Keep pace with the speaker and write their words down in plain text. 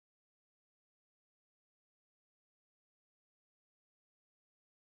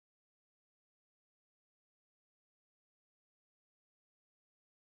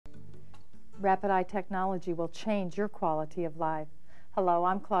Rapid Eye technology will change your quality of life. Hello,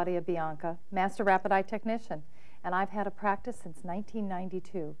 I'm Claudia Bianca, Master Rapid Eye Technician, and I've had a practice since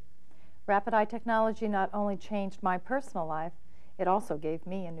 1992. Rapid Eye technology not only changed my personal life, it also gave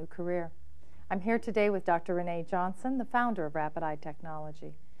me a new career. I'm here today with Dr. Ranae Johnson, the founder of Rapid Eye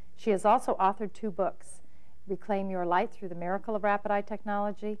Technology. She has also authored 2 books, Reclaim Your Light Through the Miracle of Rapid Eye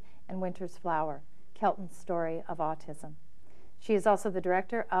Technology and Winter's Flower, Kelton's Story of Autism. She is also the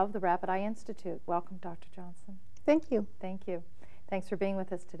director of the Rapid Eye Institute. Welcome, Dr. Johnson. Thank you. Thank you. Thanks for being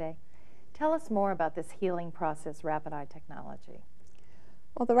with us today. Tell us more about this healing process, Rapid Eye Technology.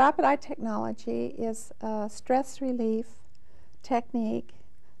 Well, the Rapid Eye Technology is a stress relief technique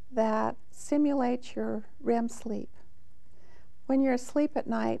that simulates your REM sleep. When you're asleep at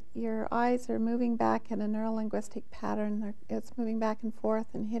night, your eyes are moving back in a neurolinguistic pattern. It's moving back and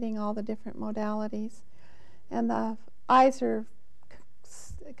forth and hitting all the different modalities. And the eyes are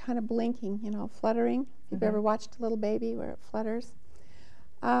kind of blinking, you know, fluttering. If you've ever watched a little baby where it flutters.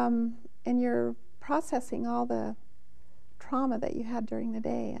 And you're processing all the trauma that you had during the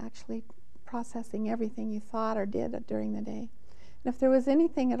day, actually processing everything you thought or did during the day. And if there was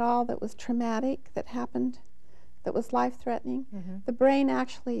anything at all that was traumatic that happened, that was life-threatening, the brain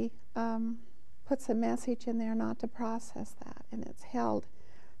actually puts a message in there not to process that, and it's held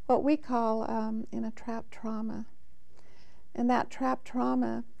what we call in a trapped trauma. And that trapped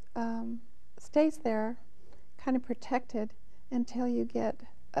trauma stays there, kind of protected, until you get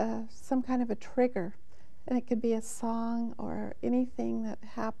some kind of a trigger. And it could be a song or anything that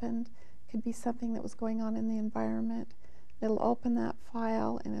happened. It could be something that was going on in the environment. It'll open that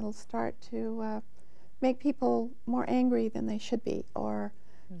file and it'll start to make people more angry than they should be, or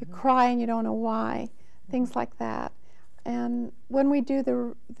you cry and you don't know why, things like that. And when we do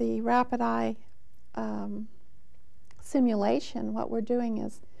the Rapid Eye simulation, what we're doing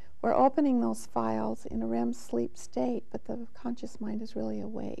is we're opening those files in a REM sleep state, but the conscious mind is really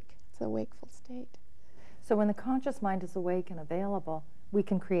awake. It's a wakeful state. So when the conscious mind is awake and available, we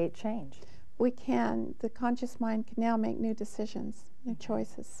can create change. We can. The conscious mind can now make new decisions, new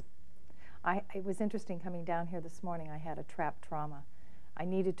choices. It was interesting coming down here this morning. I had a trapped trauma. I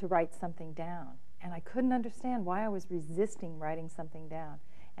needed to write something down, and I couldn't understand why I was resisting writing something down.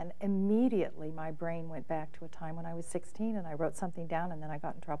 And immediately my brain went back to a time when I was 16 and I wrote something down, and then I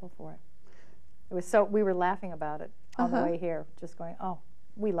got in trouble for it. It was so, we were laughing about it on the way here, just going, oh,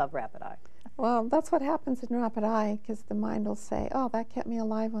 we love Rapid Eye. Well, that's what happens in Rapid Eye, because the mind will say, oh, that kept me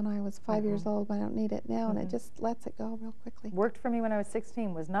alive when I was 5 years old, but I don't need it now, and it just lets it go real quickly. Worked for me when I was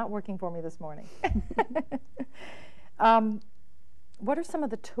 16, was not working for me this morning. What are some of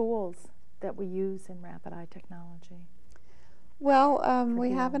the tools that we use in Rapid Eye Technology? Well,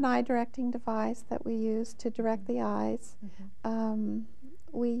 we have an eye directing device that we use to direct the eyes.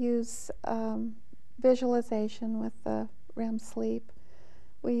 We use visualization with the REM sleep.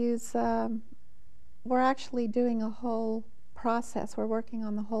 We use, we're actually doing a whole process. We're working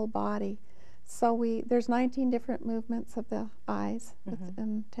on the whole body. So there's 19 different movements of the eyes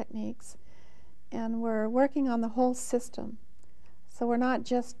and techniques. And we're working on the whole system. So we're not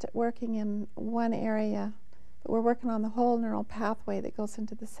just working in one area, but we're working on the whole neural pathway that goes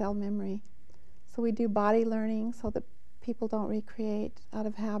into the cell memory. So we do body learning so that people don't recreate out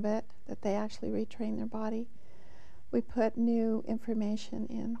of habit, that they actually retrain their body. We put new information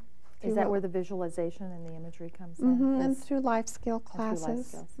in. Is that where the visualization and the imagery comes in? And through life skill classes. Through life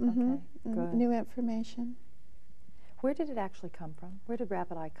skills. Okay, good. New information. Where did it actually come from? Where did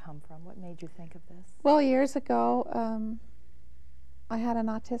Rapid Eye come from? What made you think of this? Well, years ago, I had an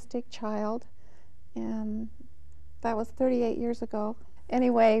autistic child, and that was 38 years ago.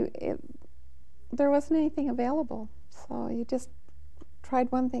 Anyway, there wasn't anything available, so you just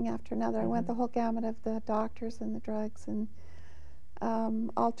tried one thing after another. I went the whole gamut of the doctors and the drugs and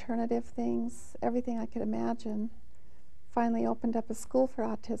alternative things, everything I could imagine. Finally opened up a school for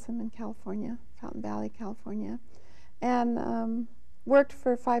autism in California, Fountain Valley, California, and worked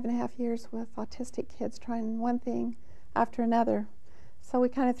for 5.5 years with autistic kids, trying one thing after another. So we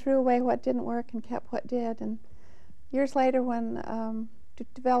kind of threw away what didn't work and kept what did. And years later, when to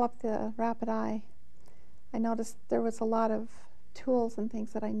develop the Rapid Eye, I noticed there was a lot of tools and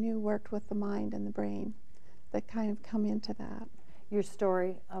things that I knew worked with the mind and the brain that kind of come into that. Your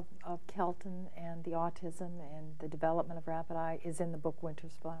story of Kelton and the autism and the development of Rapid Eye is in the book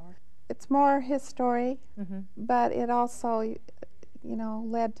Winter's Flower. It's more his story, but it also, you know,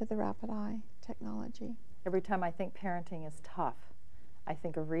 led to the Rapid Eye technology. Every time I think parenting is tough, I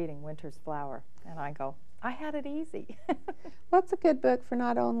think of reading Winter's Flower, and I go, I had it easy. Well, it's a good book for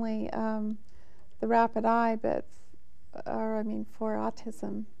not only the Rapid Eye, but, for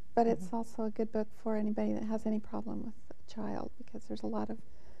autism. but it's also a good book for anybody that has any problem with a child, because there's a lot of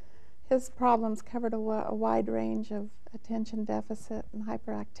his problems covered a wide range of attention deficit and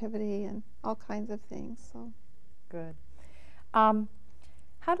hyperactivity and all kinds of things. So good.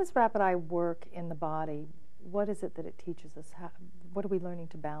 How does rapid eye work in the body? What is it that it teaches us? What are we learning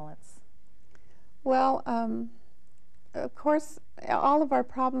to balance? Well, of course, all of our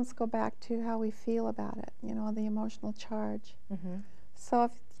problems go back to how we feel about it, you know, the emotional charge. So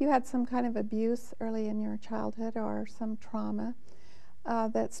if you had some kind of abuse early in your childhood or some trauma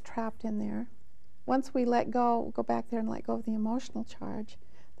that's trapped in there, once we go back there and let go of the emotional charge,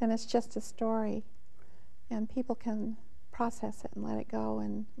 then it's just a story, and people can process it and let it go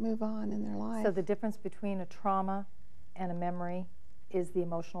and move on in their life. So the difference between a trauma and a memory is the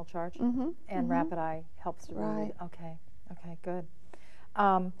emotional charge, and rapid eye helps to relieve. Okay, okay, good.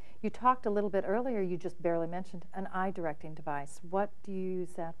 You talked a little bit earlier, you just barely mentioned an eye directing device. What do you use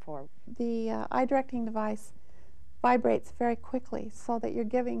that for? The eye directing device vibrates very quickly, so that you're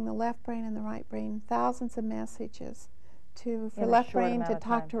giving the left brain and the right brain thousands of messages for left brain to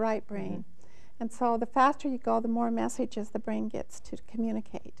talk to right brain. And so the faster you go, the more messages the brain gets to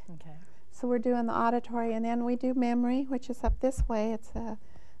communicate. Okay. So we're doing the auditory, and then we do memory, which is up this way. It's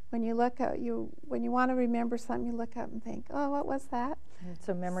when you look at when you want to remember something, you look up and think, oh, what was that?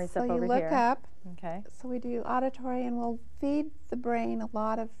 So memory's up over here. So you look up. Okay. So we do auditory, and we'll feed the brain a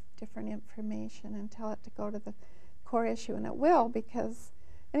lot of different information and tell it to go to the core issue, and it will, because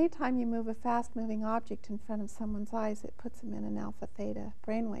anytime you move a fast-moving object in front of someone's eyes, it puts them in an alpha-theta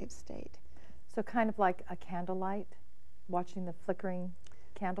brainwave state. So kind of like a candlelight, watching the flickering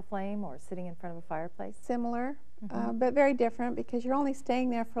candle flame, or sitting in front of a fireplace? Similar, but very different, because you're only staying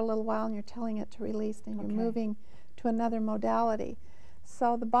there for a little while and you're telling it to release, and you're moving to another modality.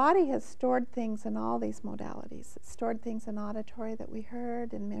 So the body has stored things in all these modalities. It's stored things in auditory that we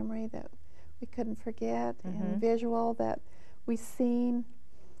heard, in memory that we couldn't forget, in visual that we've seen,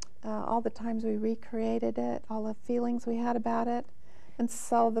 all the times we recreated it, all the feelings we had about it. And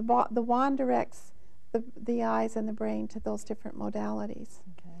so the wand directs the eyes and the brain to those different modalities.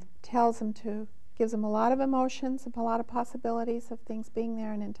 Tells them gives them a lot of emotions, a lot of possibilities of things being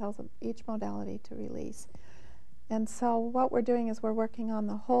there, and then tells them each modality to release. And so what we're doing is we're working on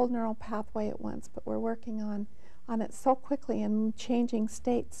the whole neural pathway at once, but we're working on it so quickly and changing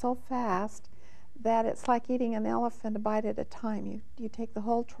state so fast that it's like eating an elephant a bite at a time. You take the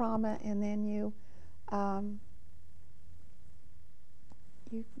whole trauma, and then you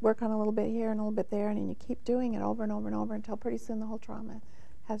work on a little bit here and a little bit there, and then you keep doing it over and over and over until pretty soon the whole trauma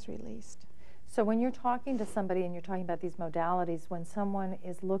has released. So when you're talking to somebody and you're talking about these modalities, when someone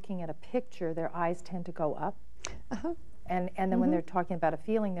is looking at a picture, their eyes tend to go up? And then when they're talking about a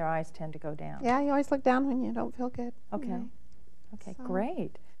feeling, their eyes tend to go down? Yeah, you always look down when you don't feel good. Okay. You know? Okay,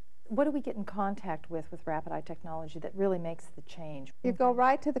 great. What do we get in contact with rapid eye technology that really makes the change? You go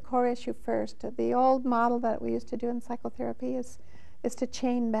right to the core issue first. The old model that we used to do in psychotherapy is to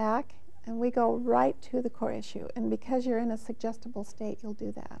chain back, and we go right to the core issue. And because you're in a suggestible state, you'll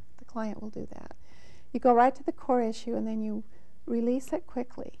do that. The client will do that. You go right to the core issue, and then you release it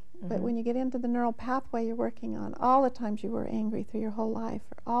quickly. But when you get into the neural pathway, you're working on all the times you were angry through your whole life,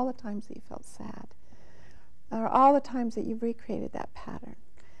 or all the times that you felt sad, or all the times that you've recreated that pattern.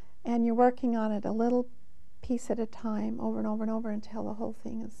 And you're working on it a little piece at a time, over and over and over, until the whole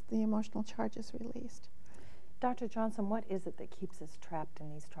thing the emotional charge is released. Dr. Johnson, what is it that keeps us trapped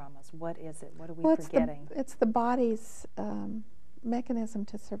in these traumas? What is it? What are we forgetting? It's the body's mechanism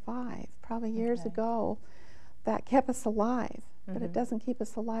to survive. Probably years ago, that kept us alive, but it doesn't keep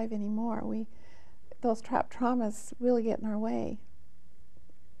us alive anymore. Those trapped traumas really get in our way.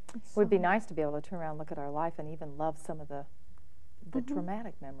 It would be nice to be able to turn around, look at our life, and even love some of the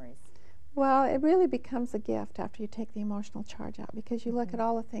traumatic memories. Well, it really becomes a gift after you take the emotional charge out, because you look at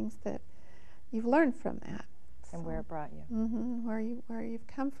all the things that you've learned from that. And where it brought you. Where you've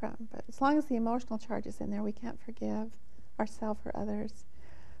come from. But as long as the emotional charge is in there, we can't forgive ourselves or others.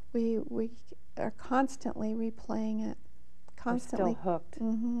 We are constantly replaying it. Constantly. We're still hooked.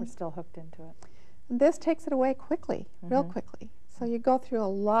 We're still hooked into it. And this takes it away quickly, real quickly. So you go through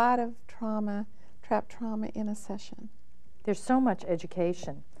a lot of trauma, trapped trauma in a session. There's so much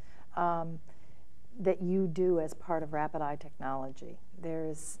education that you do as part of rapid eye technology.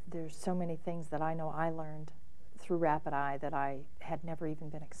 There's so many things that I know I learned through rapid eye that I had never even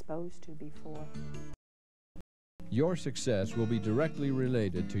been exposed to before. Your success will be directly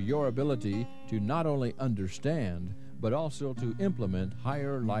related to your ability to not only understand, but also to implement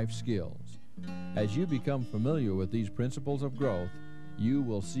higher life skills. As you become familiar with these principles of growth, you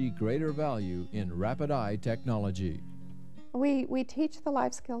will see greater value in rapid eye technology. We teach the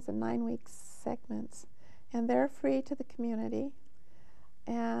life skills in 9-week segments, and they're free to the community.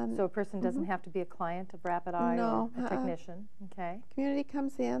 And So a person doesn't have to be a client of Rapid Eye No, or a technician. Okay. community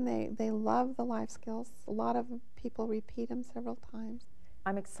comes in, they love the life skills. A lot of people repeat them several times.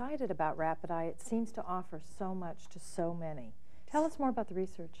 I'm excited about Rapid Eye. It seems to offer so much to so many. Tell us more about the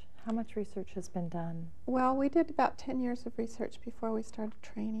research. How much research has been done? Well, we did about 10 years of research before we started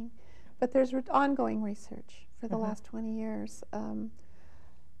training, but there's ongoing research for the last 20 years.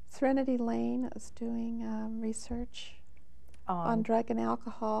 Serenity Lane is doing research on drug and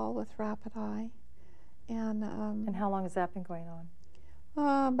alcohol with Rapid Eye. And how long has that been going on?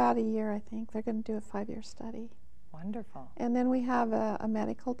 about a year, I think. They're going to do a 5-year study. Wonderful. And then we have a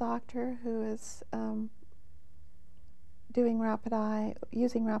medical doctor who is doing Rapid Eye,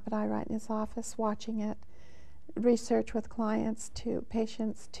 using Rapid Eye right in his office, watching it, research with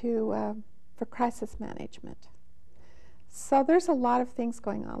patients for crisis management. So there's a lot of things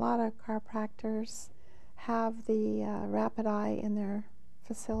going on. A lot of chiropractors have the Rapid Eye in their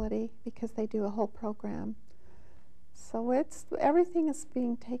facility because they do a whole program. So everything is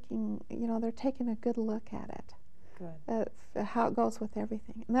being taken, they're taking a good look at it. Good. How it goes with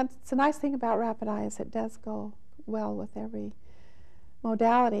everything. And that's the nice thing about Rapid Eye is it does go well with every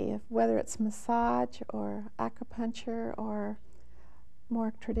modality, whether it's massage or acupuncture or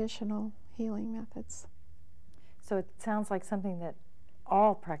more traditional healing methods. So it sounds like something that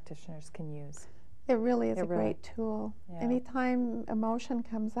all practitioners can use. It really is a great tool. Yeah. Anytime emotion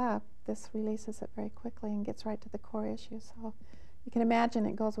comes up, this releases it very quickly and gets right to the core issue. So you can imagine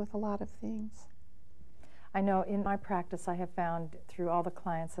it goes with a lot of things. I know in my practice I have found through all the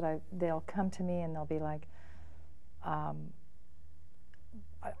clients that they'll come to me and they'll be like,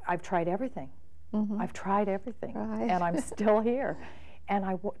 I've tried everything. I've tried everything, and I'm still here.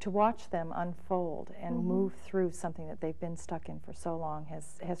 And to watch them unfold and move through something that they've been stuck in for so long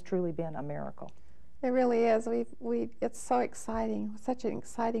has truly been a miracle. It really is. It's so exciting, such an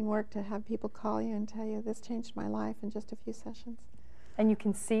exciting work to have people call you and tell you, this changed my life in just a few sessions. And you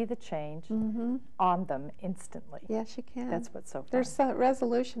can see the change on them instantly. Yes, you can. That's what's so fun. There's a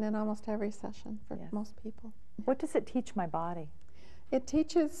resolution in almost every session for most people. What does it teach my body? It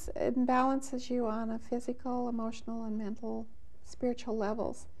balances you on a physical, emotional, and mental, spiritual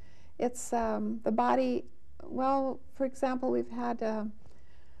levels. It's the body, well, for example, we've had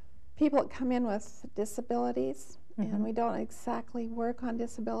people that come in with disabilities, and we don't exactly work on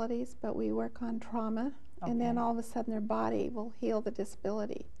disabilities, but we work on trauma. And then all of a sudden their body will heal the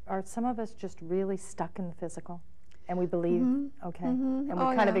disability. Are some of us just really stuck in the physical? And we believe, and we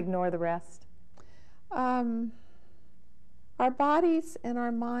kind of ignore the rest? Our bodies and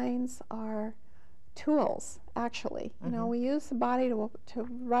our minds are tools, actually. You know, we use the body to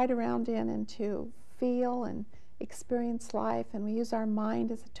ride around in and to feel and experience life, and we use our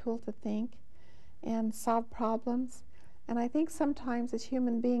mind as a tool to think and solve problems. And I think sometimes as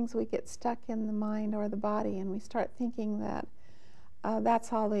human beings we get stuck in the mind or the body, and we start thinking that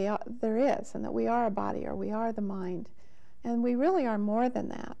that's all there is, and that we are a body or we are the mind. And we really are more than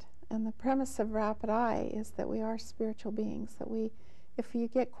that. And the premise of Rapid Eye is that we are spiritual beings, that if you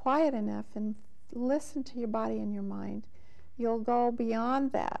get quiet enough and listen to your body and your mind, you'll go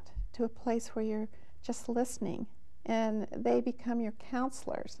beyond that to a place where you're just listening, and they become your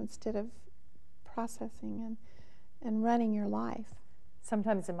counselors instead of processing and running your life.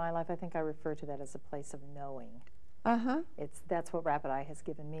 Sometimes in my life I think I refer to that as a place of knowing. That's what Rapid Eye has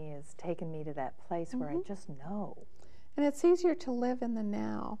given me, is taken me to that place where I just know. And it's easier to live in the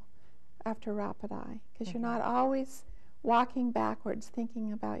now after Rapid Eye, because you're not always walking backwards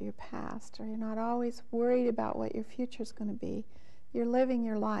thinking about your past, or you're not always worried about what your future is going to be. You're living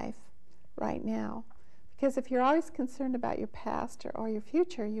your life right now. Because if you're always concerned about your past or your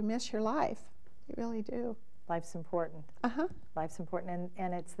future, you miss your life. You really do. Life's important. Life's important,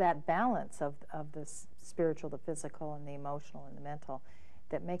 and it's that balance of the spiritual, the physical, and the emotional and the mental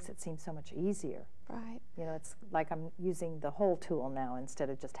that makes it seem so much easier. Right. You know, it's like I'm using the whole tool now instead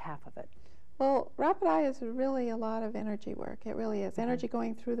of just half of it. Well, Rapid Eye is really a lot of energy work. It really is. Energy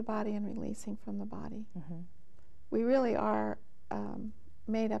going through the body and releasing from the body. We really are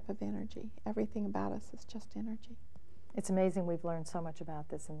made up of energy. Everything about us is just energy. It's amazing we've learned so much about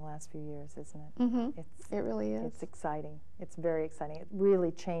this in the last few years, isn't it? It really is. It's exciting. It's very exciting. It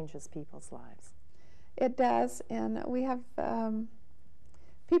really changes people's lives. It does, and we have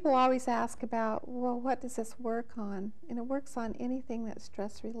people always ask about, well, what does this work on? And it works on anything that's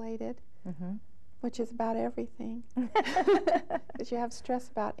stress-related, which is about everything. Because you have stress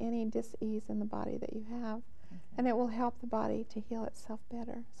about any dis-ease in the body that you have, and it will help the body to heal itself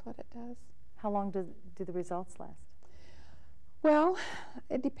better, is what it does. How long do the results last? Well,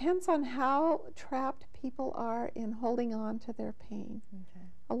 it depends on how trapped people are in holding on to their pain. Okay.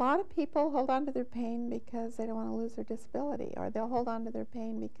 A lot of people hold on to their pain because they don't want to lose their disability, or they'll hold on to their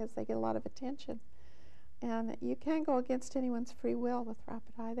pain because they get a lot of attention. And you can't go against anyone's free will with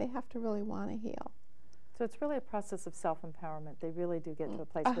rapid eye. They have to really want to heal. So it's really a process of self-empowerment. They really do get to a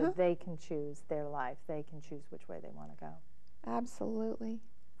place where they can choose their life. They can choose which way they want to go. Absolutely.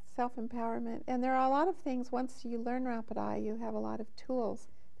 Self-empowerment. And there are a lot of things, once you learn rapid eye, you have a lot of tools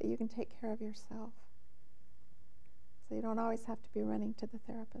that you can take care of yourself. So you don't always have to be running to the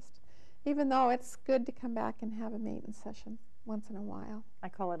therapist, even though it's good to come back and have a maintenance session once in a while. I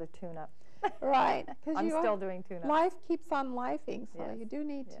call it a tune-up. Right. Because I'm still doing tune-ups. Life keeps on lifing, so Yes. you do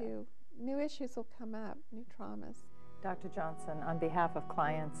need to. New issues will come up, new traumas. Dr. Johnson, on behalf of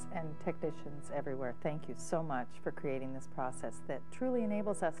clients and technicians everywhere, thank you so much for creating this process that truly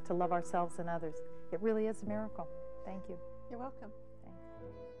enables us to love ourselves and others. It really is a miracle. Thank you. You're welcome.